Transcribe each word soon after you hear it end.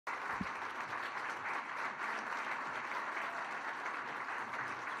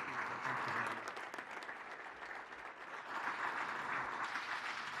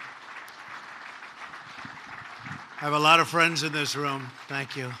I have a lot of friends in this room.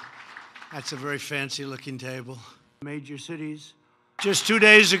 Thank you. That's a very fancy-looking table. Major cities. Just 2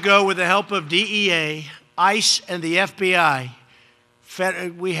 days ago, with the help of DEA, ICE, and the FBI,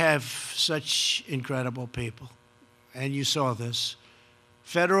 we have such incredible people, and you saw this.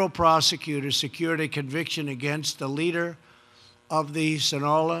 Federal prosecutors secured a conviction against the leader of the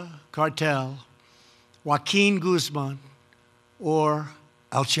Sinaloa cartel, Joaquin Guzman, or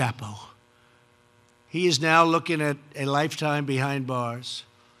El Chapo. He is now looking at a lifetime behind bars.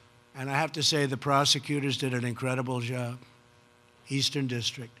 And I have to say, the prosecutors did an incredible job. Eastern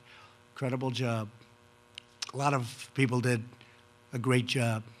District, incredible job. A lot of people did a great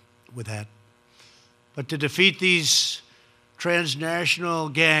job with that. But to defeat these transnational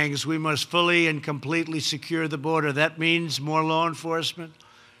gangs, we must fully and completely secure the border. That means more law enforcement,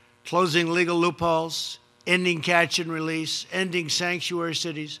 closing legal loopholes, ending catch and release, ending sanctuary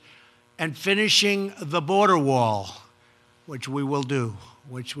cities, and finishing the border wall, which we will do,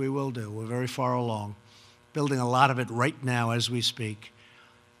 We're very far along, building a lot of it right now as we speak.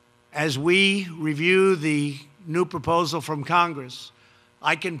 As we review the new proposal from Congress,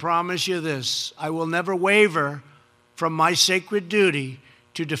 I can promise you this: I will never waver from my sacred duty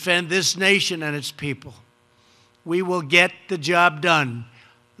to defend this nation and its people. We will get the job done.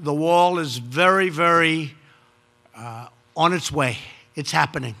 The wall is very, very on its way. It's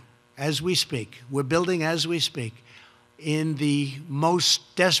happening as we speak. We're building as we speak in the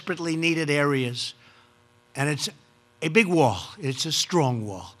most desperately needed areas. And it's a big wall. It's a strong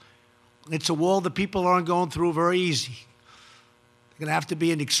wall. It's a wall that people aren't going through very easy. They're going to have to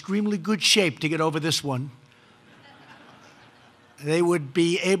be in extremely good shape to get over this one. They would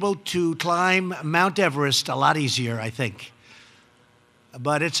be able to climb Mount Everest a lot easier, I think.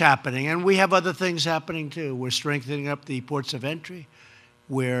 But it's happening. And we have other things happening, too. We're strengthening up the ports of entry.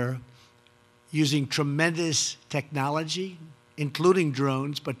 We're using tremendous technology, including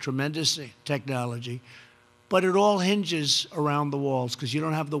drones, but tremendous technology. But it all hinges around the walls, because you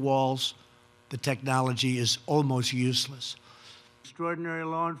don't have the walls, the technology is almost useless. Extraordinary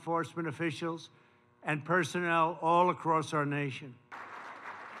law enforcement officials and personnel all across our nation.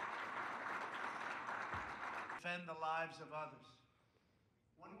 Defend the lives of others.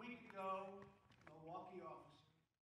 1 week ago,